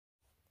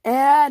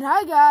And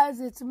hi guys,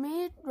 it's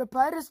me,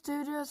 Repaider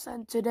Studios,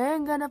 and today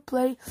I'm gonna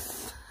play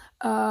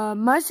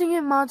My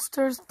Singing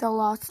Monsters: The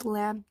Lost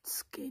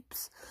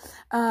Landscapes.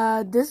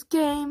 This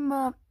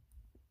game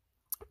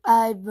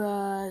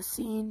I've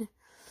seen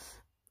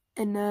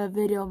in a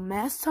video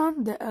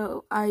Maston.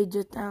 I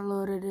just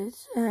downloaded it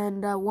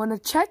and I wanna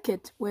check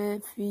it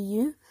with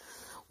you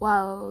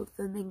while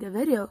filming a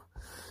video.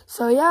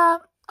 So yeah,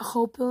 I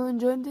hope you'll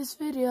enjoy this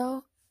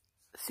video.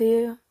 See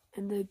you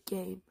in the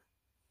game.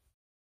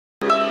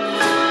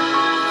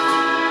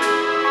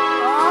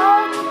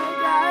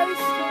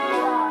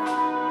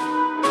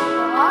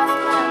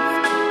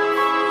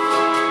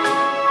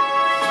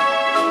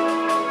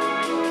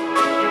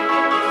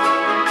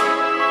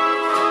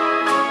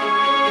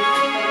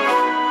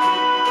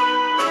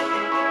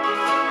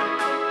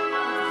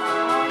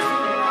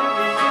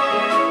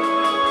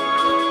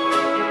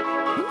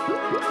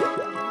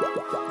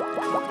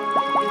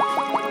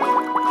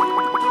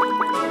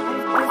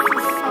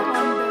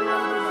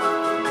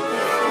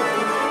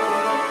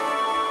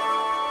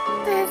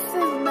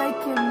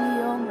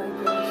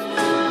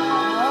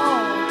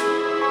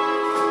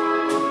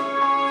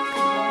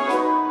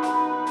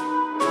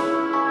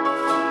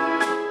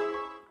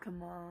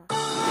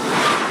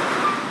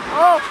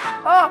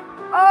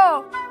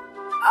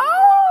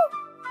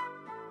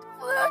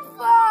 Flute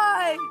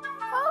fly!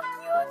 How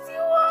cute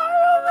you are!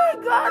 Oh my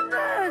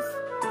goodness!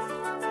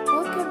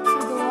 Welcome to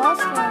the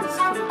Lost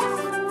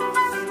Landscapes.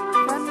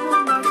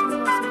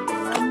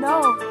 No.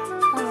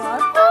 Oh my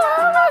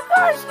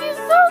gosh, she's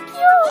so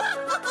cute!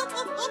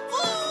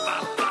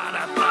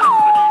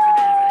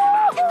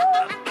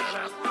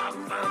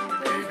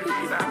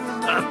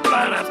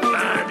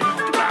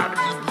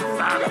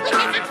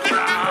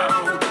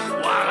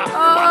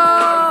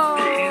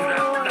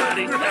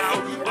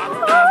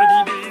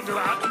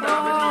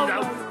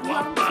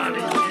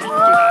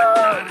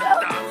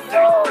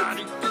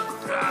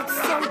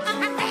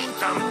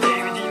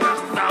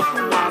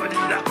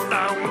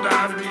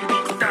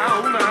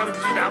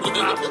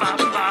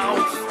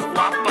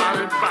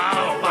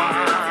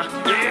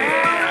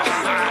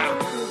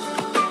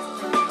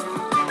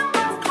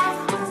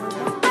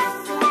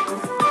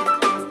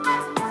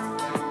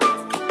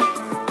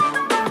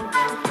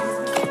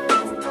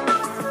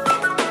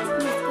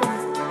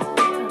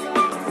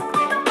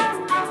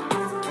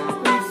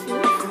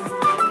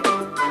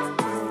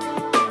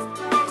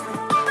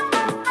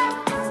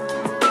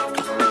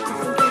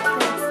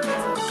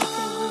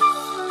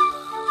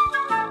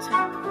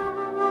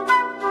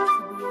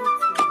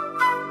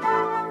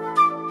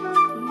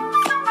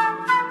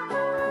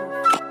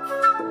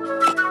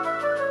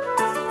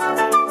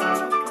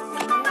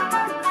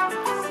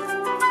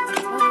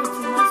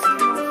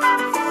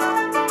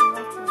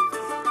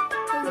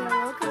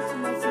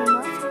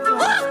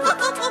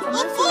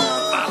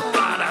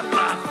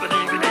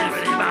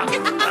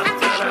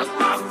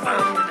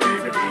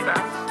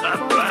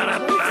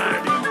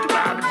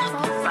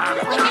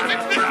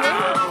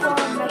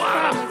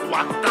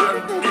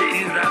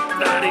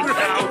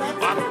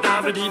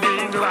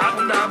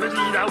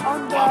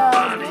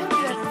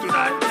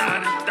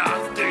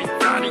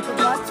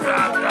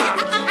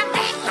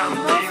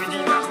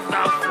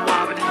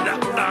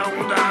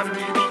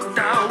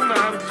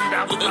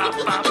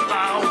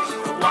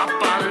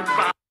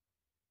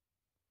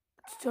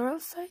 Tutorial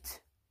site?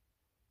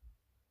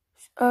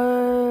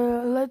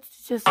 Let's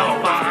just... Wait,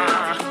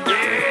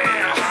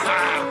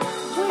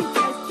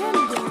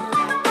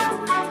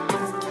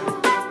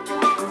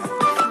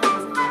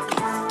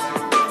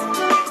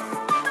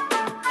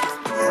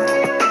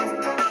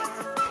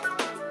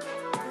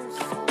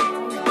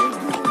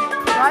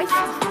 I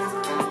can do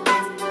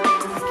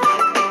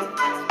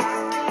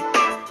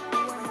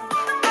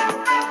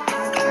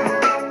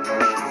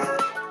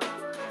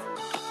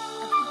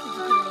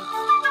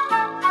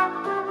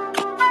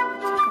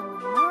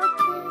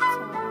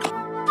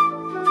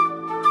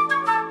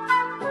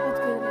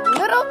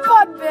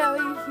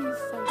Potbelly, he's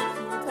so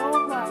cute. Oh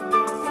my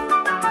goodness.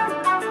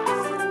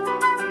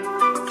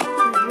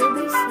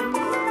 Really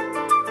singing?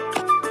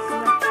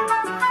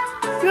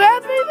 Collection. You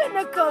have even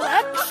a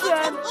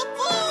collection.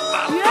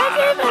 You have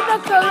even a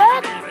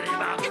collection.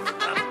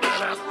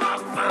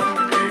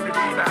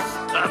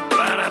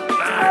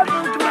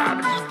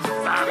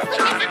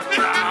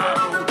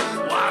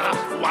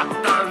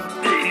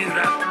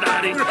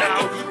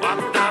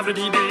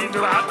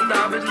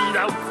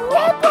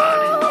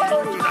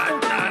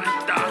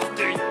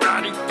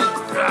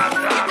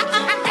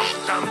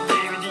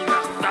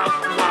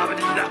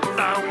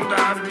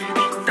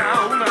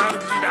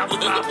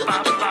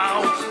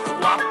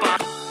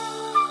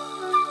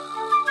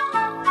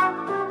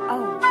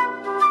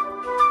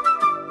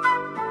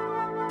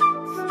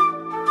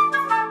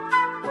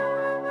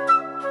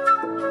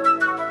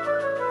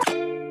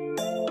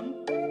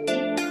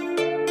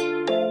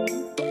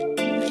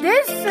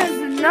 This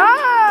is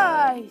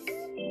nice!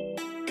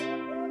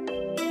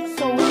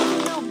 So we can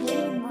now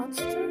play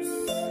monsters?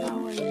 How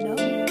I know?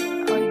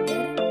 How I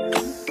get it?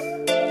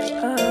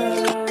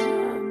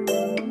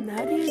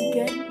 How do you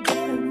get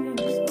different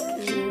things?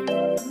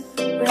 Okay.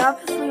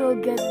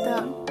 we'll get the.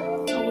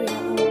 Oh, we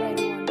have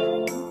already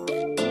one.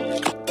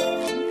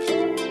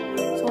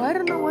 So I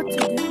don't know what to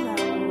do now.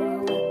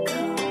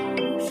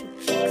 We should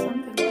check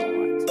something or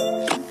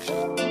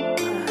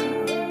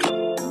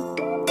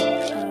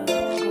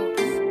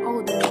what? Goals. Oh,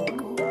 there we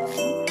go.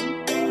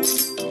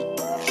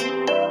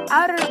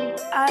 Outer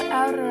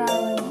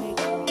Island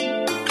Bakery.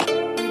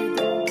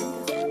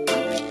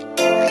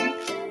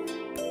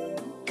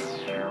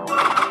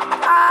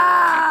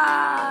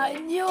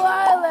 New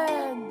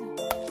Island!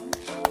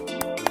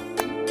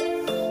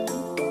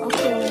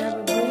 Okay, we have a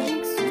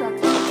breeding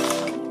structure.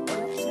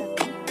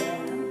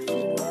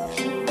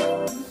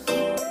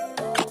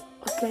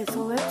 Okay, so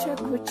let's check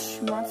which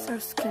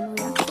monsters can we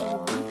actually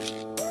breed.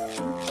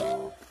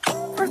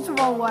 First of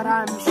all, what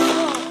I'm sure is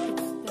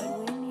that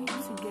we need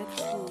to get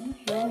food.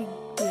 Here we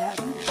have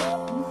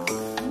food.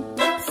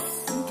 Let's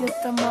get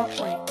them up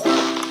right.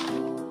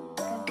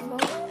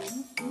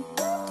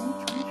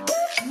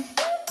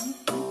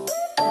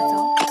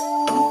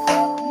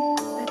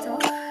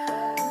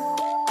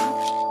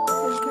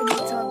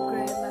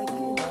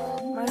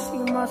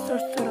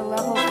 Monsters to the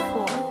level 4.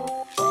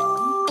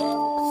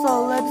 So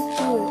let's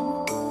do it.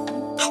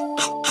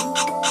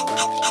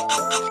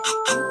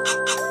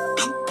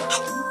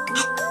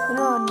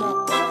 No,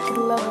 to the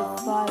level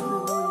 5 we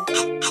will.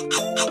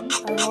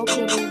 I hope it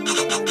will be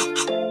fun.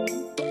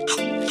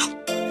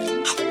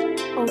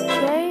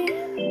 Okay.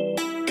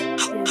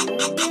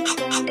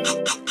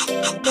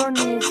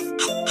 Dornies.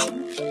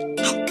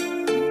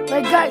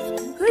 Like guys,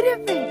 who do you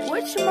think?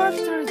 Which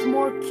monster is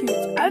more cute?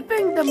 I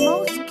think the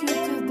most cute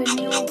is the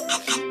new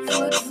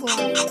Fruit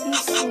Fly.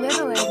 He's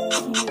little and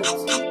cute.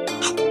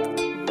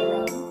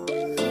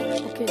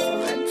 Okay, so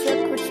let's check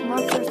which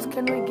monsters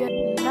can we get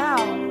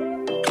now.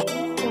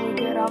 Can we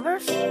get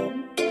others?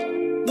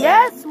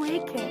 Yes, we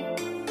can.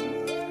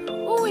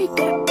 Oh, we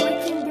can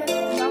get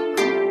young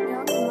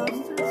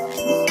monsters.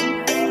 This is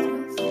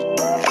crazy.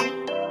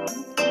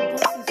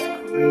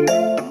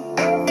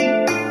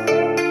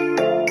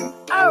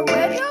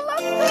 Already all of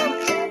them?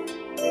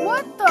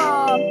 What the?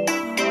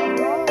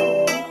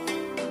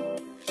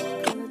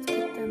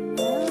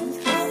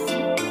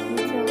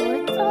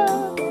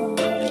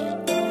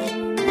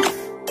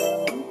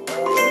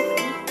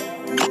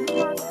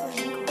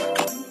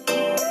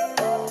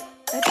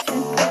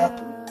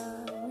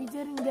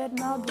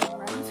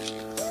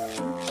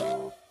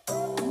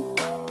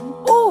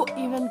 Oh,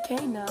 even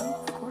Kena.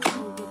 Of course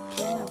we'll get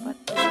Kena, but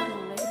a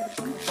little later.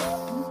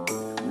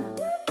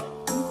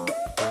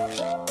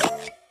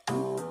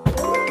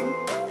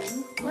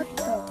 What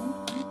the?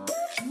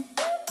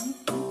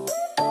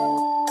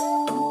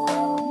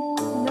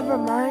 Never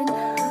mind.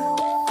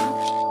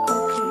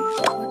 Okay,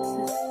 what's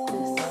this?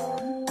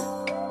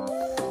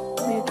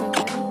 Maybe we can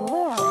get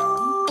more.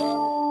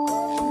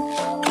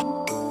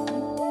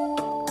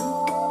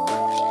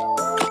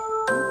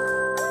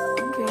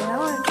 Okay, now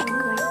I think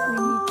like we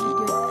need to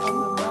get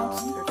other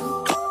monsters,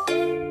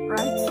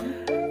 right?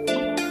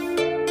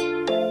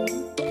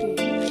 Okay,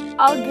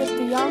 I'll get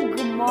the young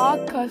Guma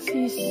because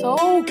he's so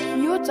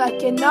cute. I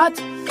cannot.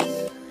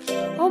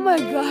 Oh my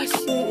gosh,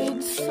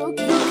 it's so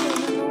cute. I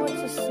don't know what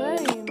to say,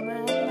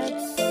 man.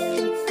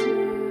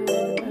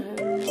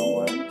 No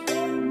words.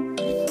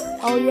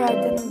 Oh yeah, I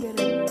didn't get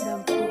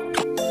them food.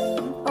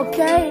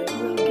 Okay,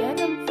 we'll get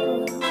them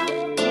food.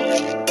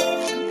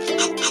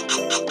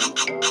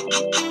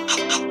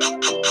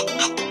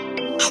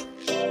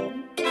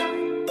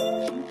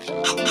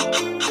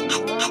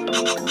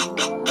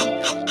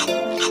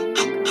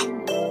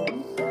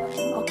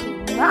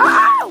 No!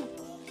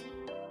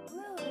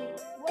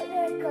 What the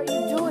heck are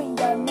you doing,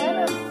 that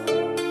man?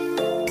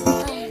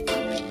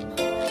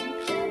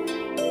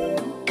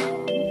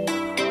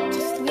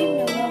 Just leave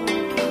me alone,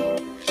 okay?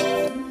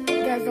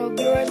 Guys, I'll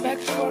be right back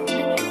for a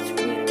minute. Wait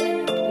a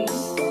minute, please.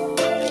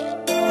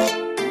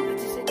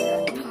 Let's sit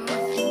down.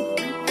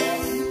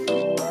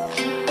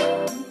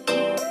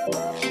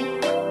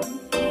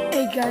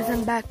 Hey guys,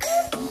 I'm back.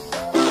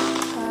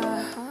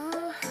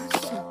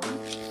 So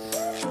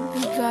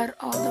we got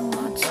all the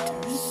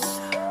monsters.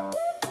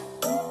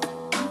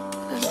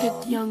 Let's get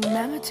young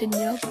mammoth and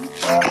milk.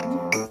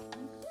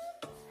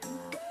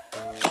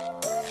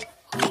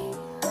 Okay.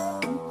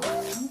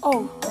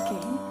 Oh,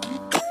 okay.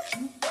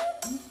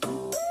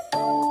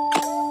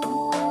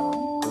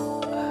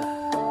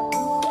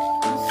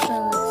 So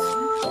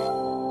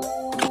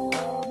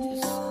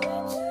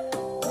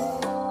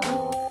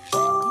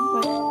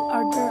wait,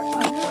 are there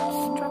other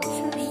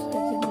structures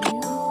that didn't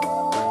know?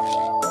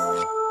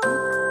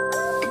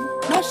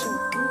 Mushroom.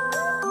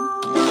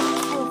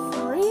 For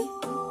free?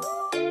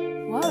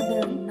 Wow,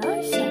 they're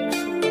nice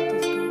actually,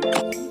 this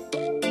game.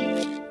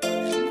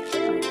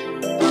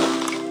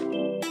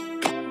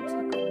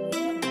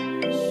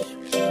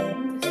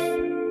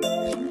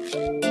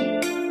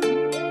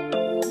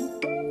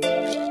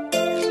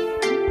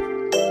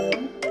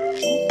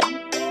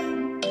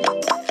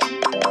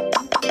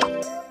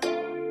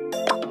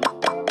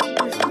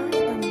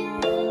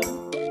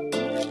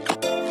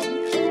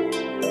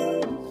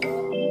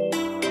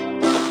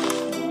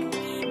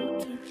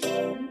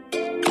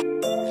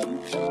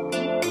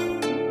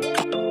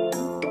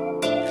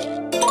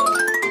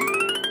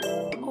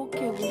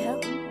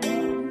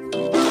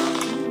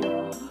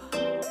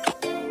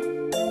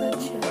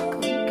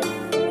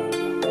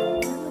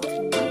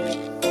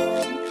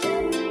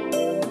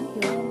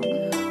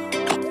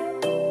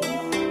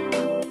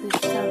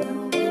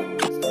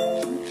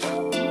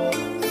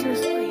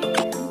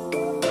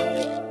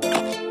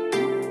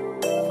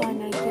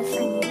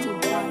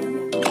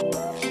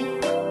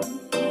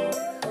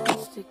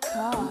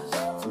 cost?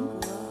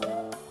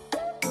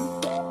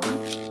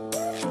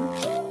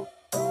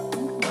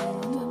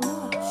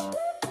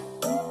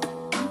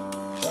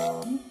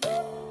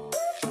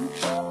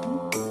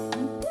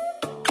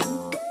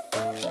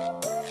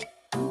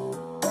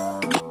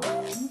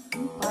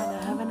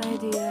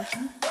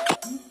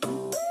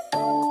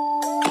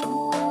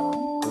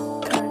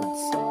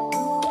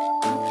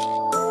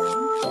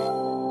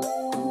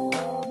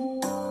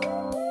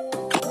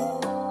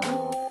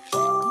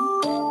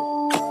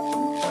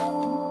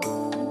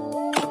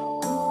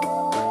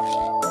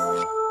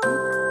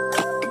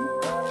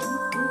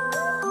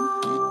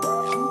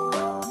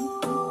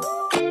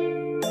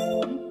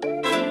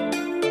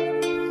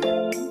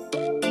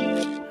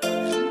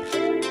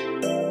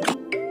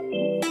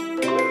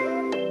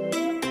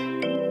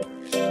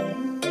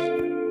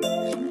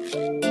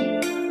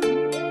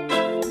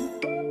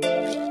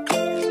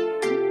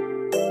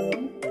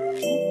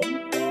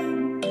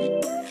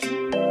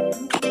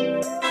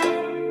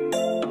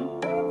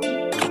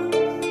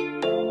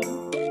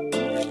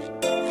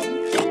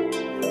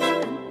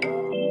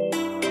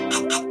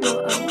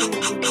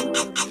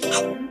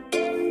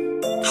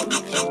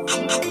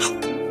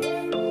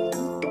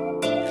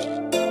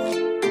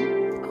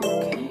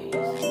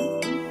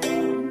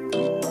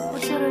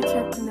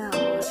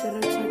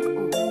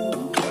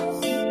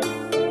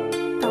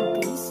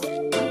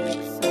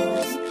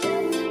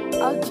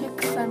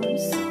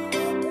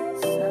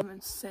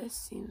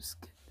 Seems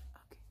good.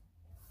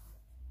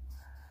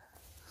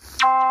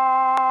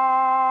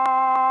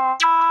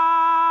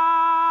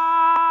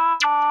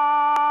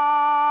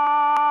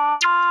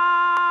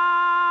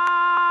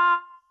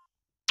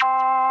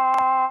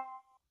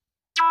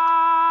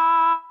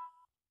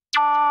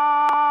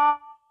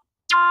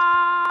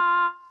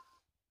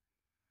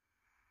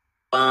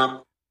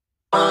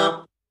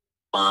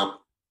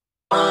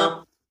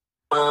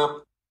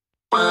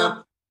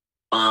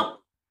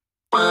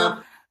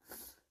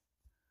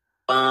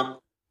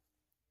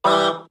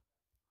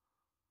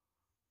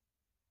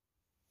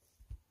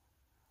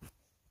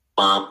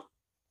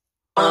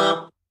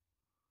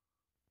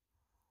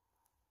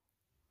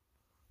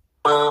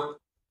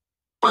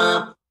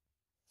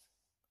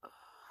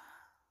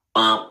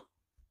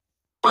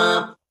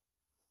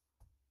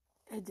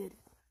 I did it.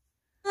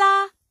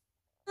 La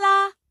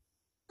la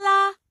la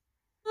la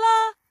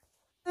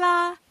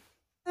la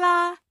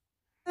la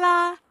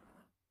la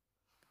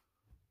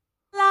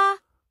la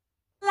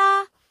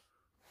la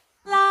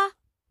la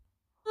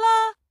la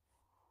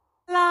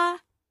la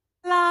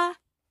la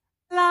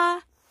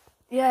la.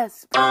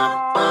 Yes.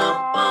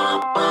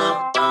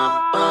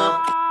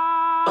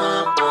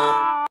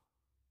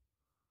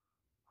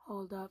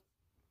 Hold up.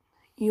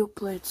 You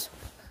played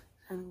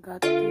and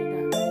got 3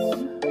 downs.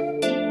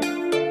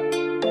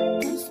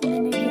 This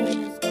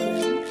minigame is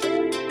good.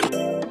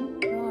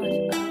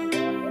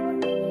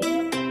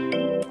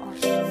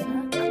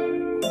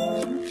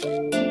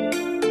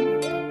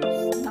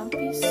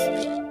 Stumpies. I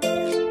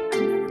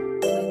never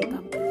played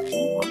Stumpies.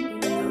 Well, in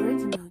the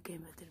original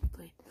game I didn't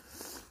play.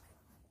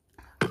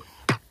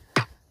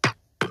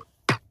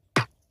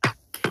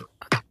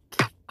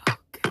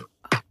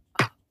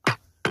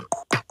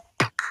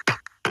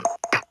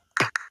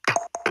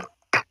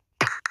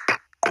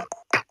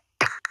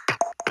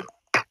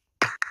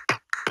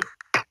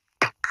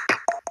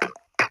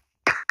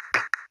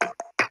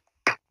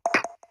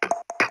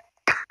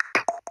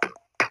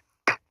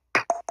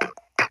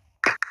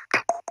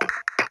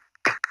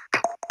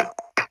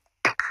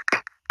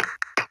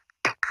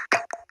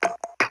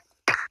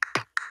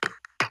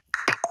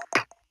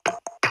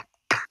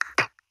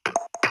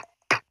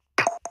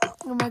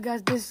 Oh my gosh,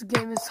 this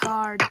game is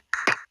hard.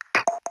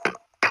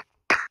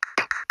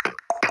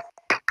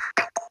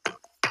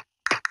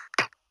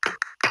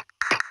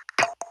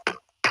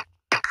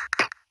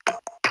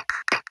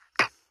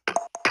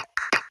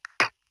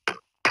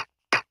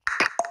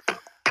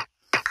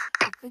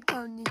 I think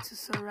I'll need to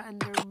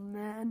surrender,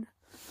 man.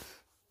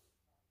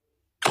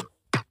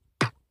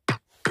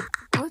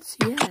 What's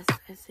yes?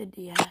 I said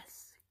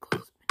yes.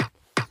 Close me.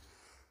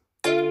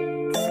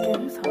 This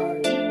game is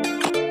hard.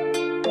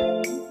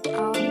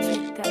 I'll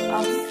check the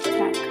us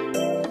tech.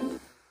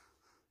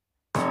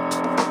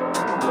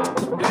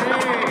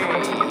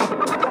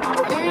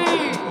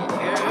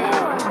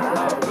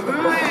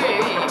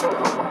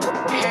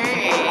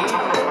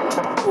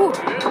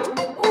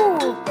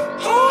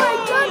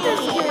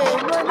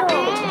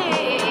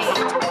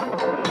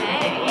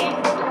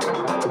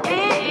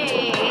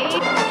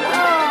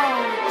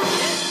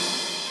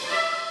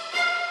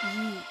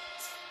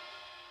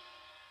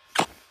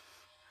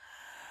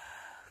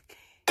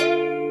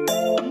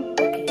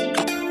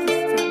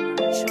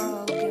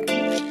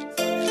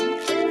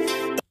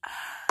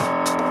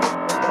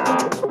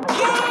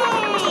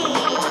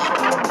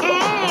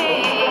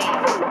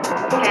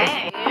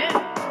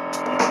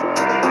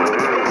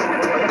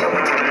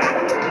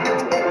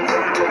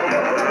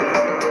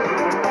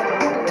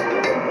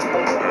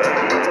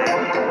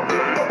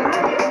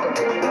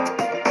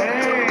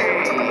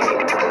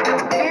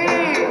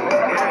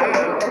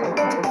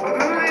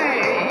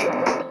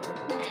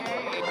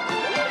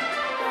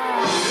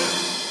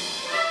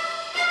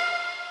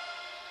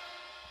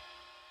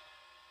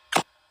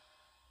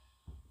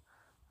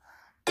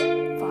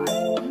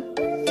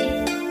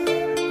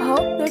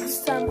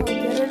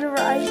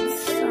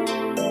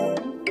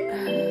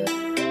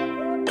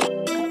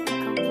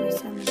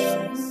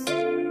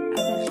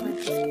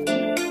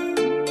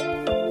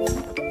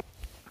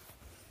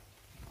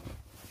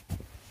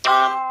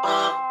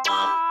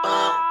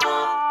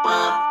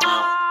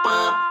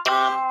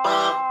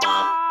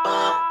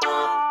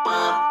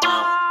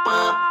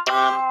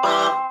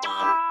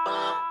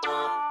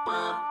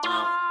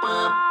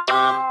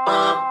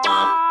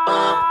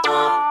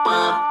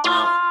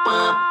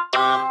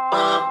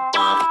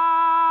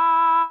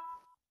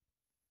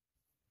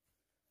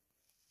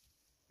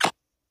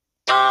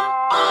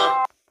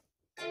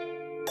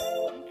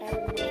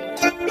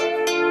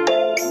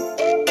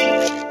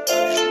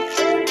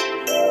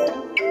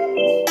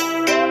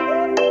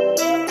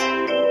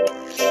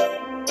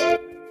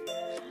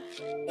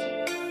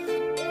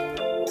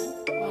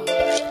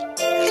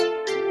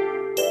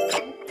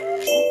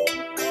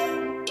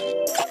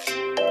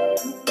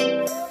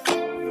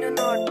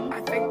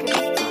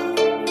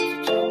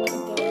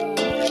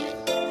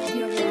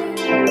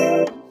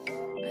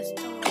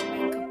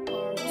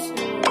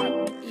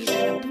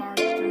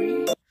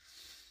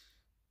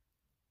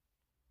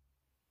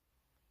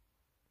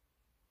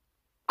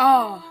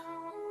 Oh.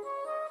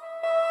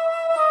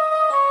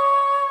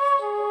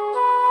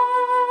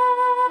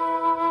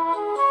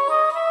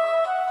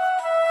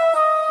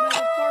 Now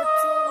the part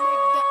 2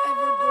 make the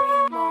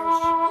evergreen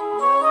marsh.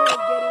 Now we're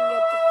getting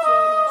at the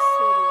floating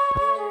city.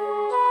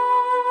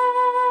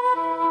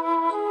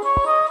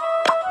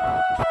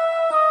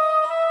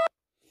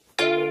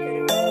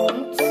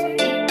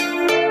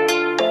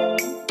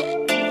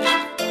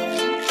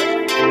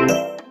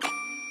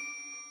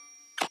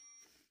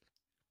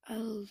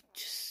 I'll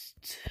just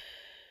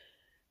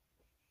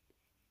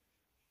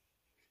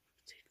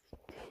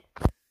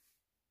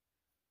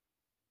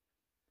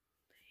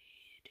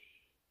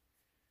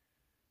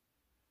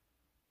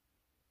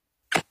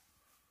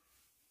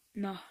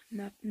no,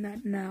 not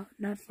now,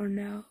 not for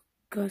now,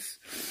 cause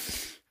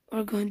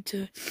we're going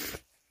to.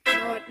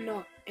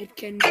 No, it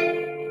can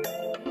be.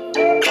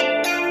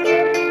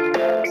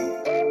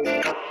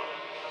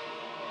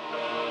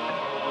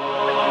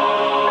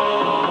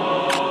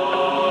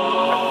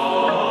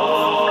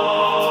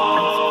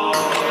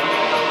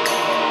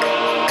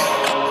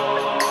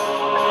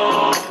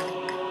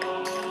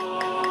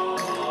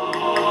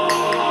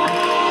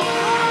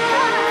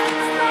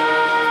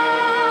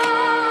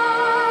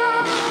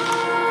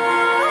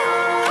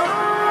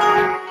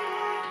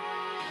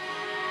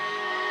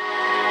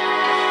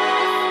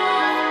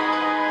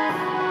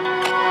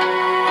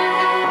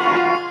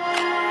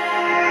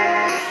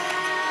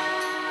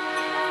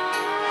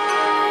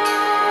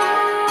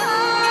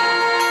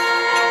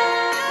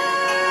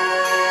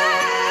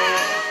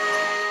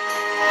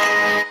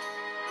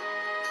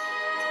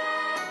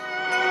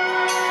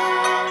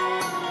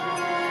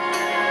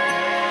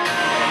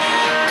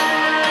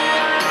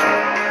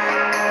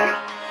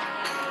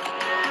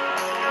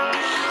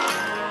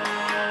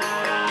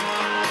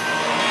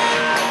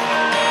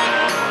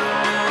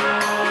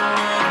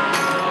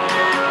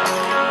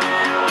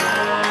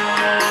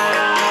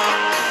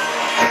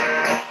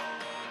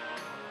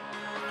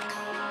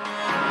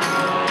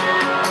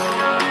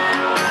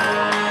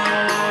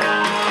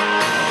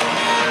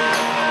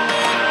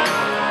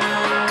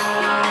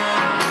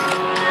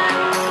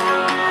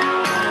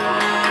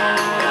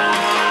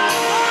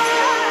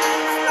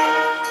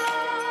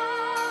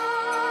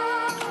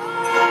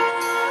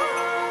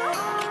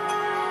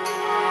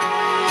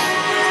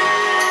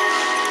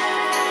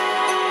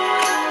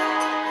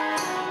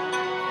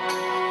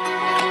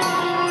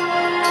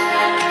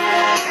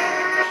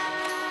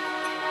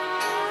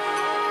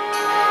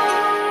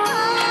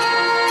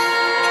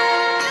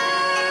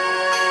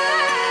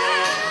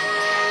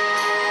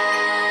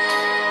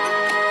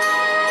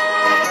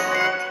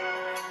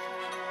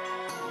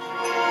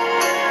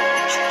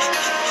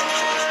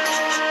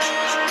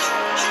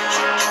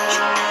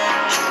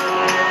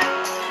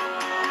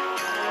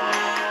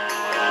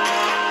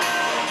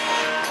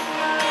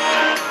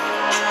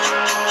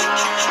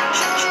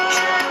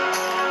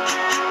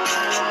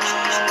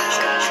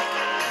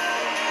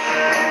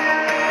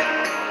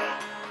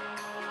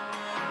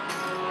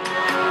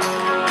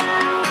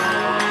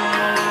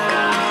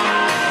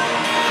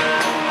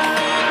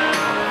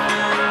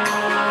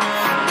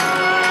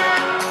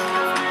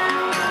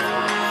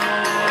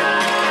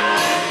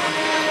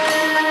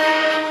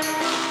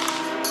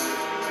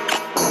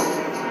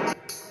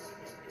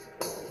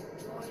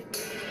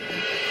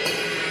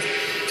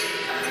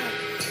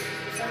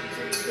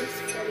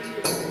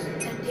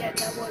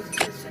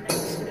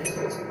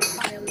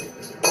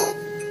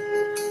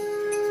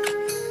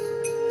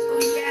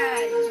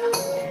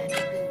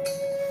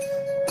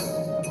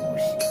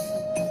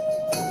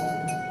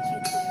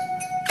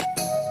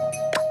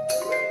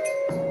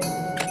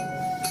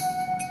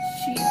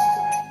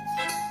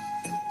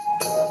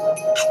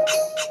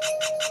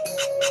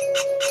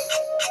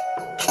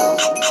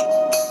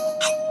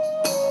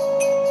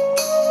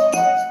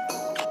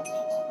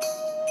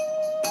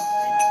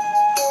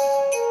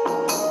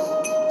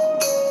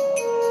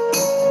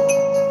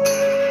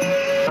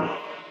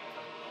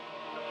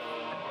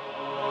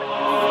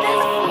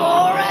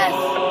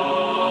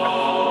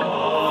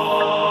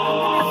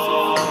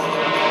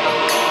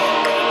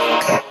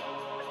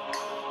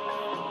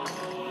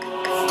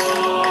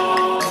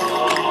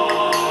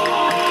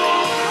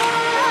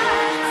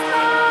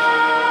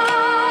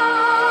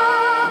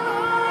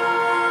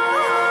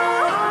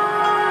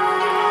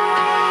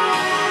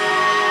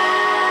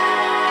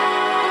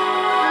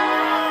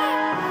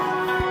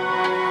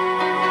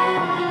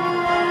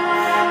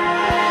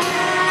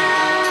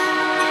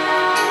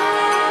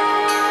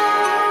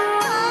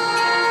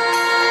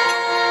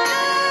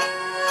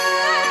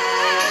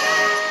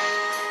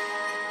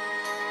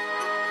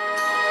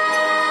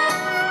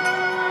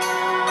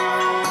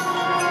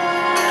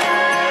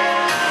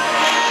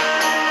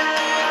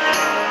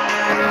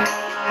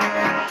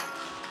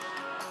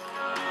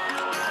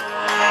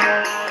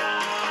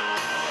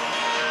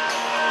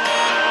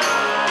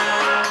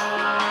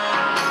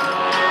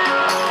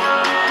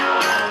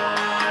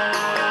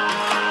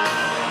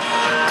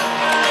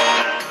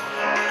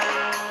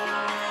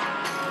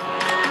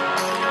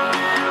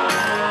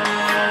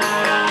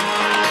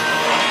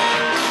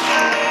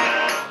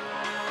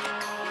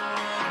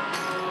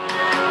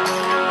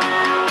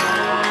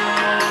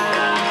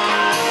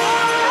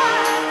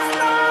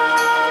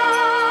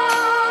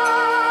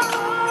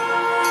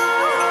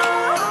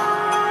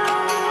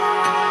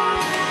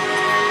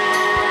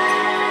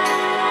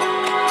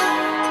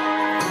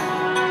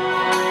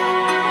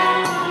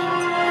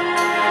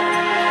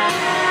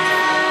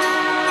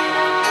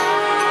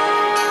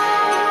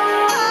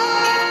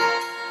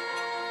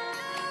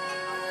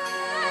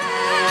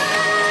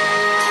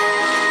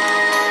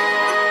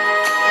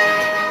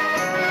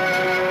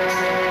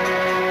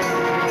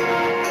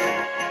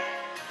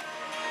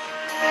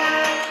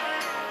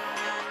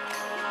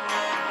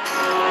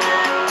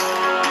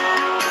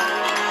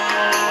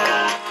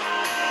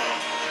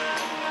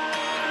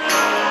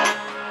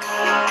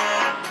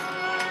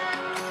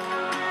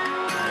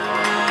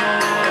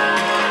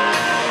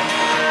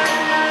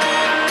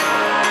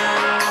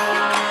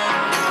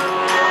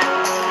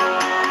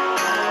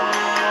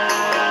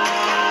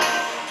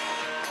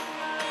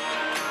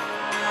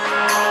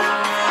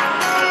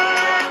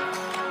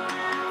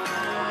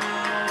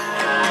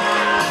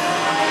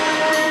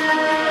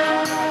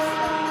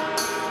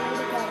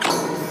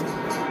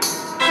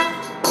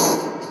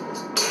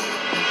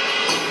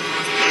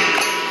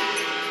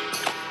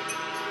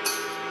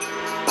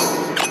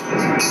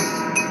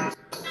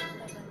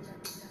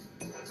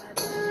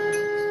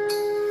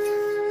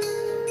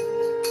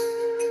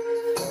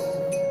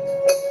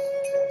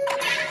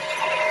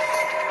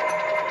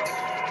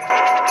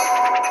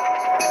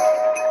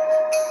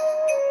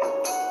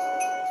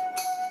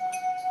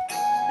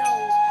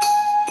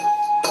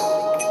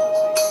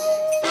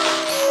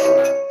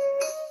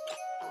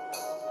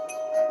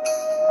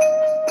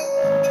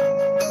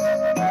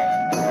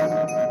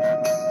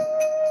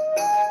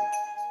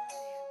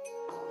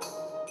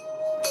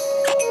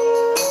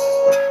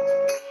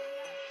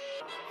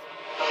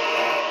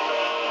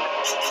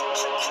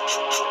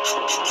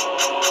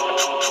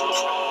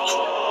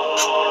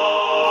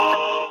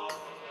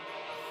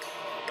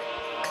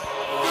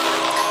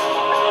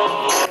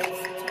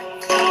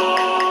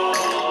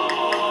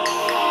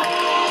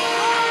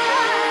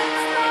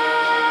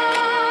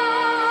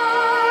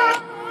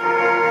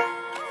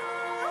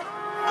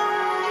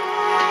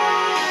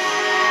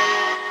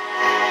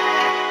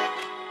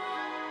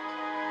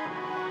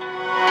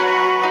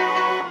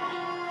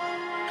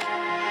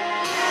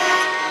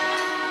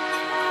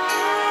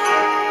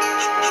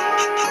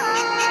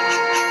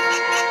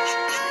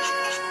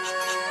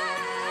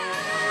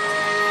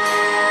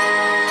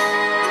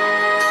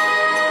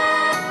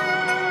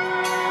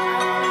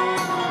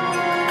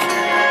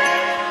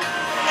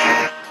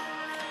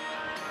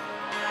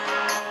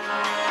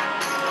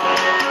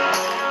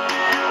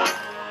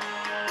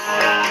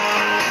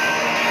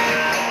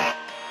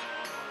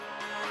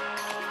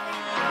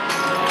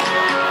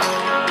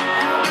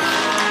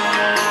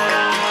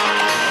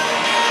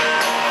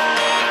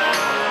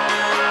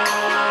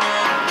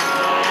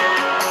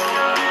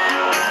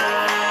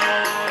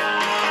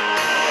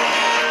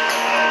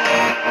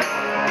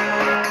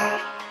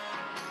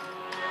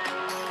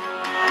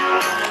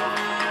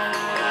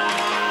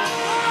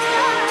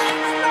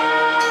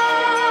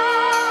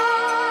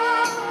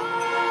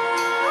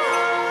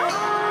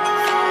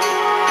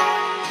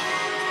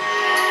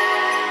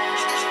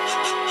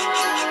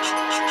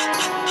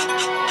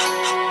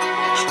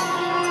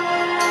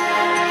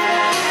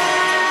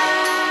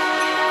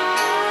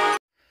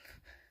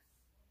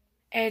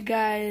 Hey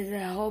guys,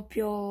 I hope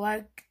you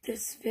like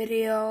this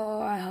video.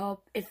 I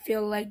hope if you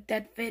like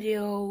that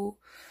video,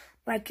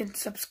 like and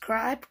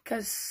subscribe,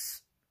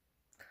 cause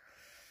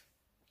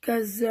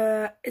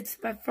it's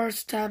my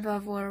first time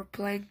ever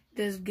playing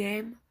this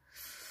game.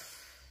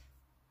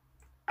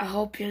 I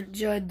hope you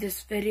enjoyed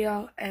this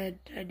video, and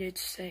I need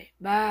to say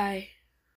bye.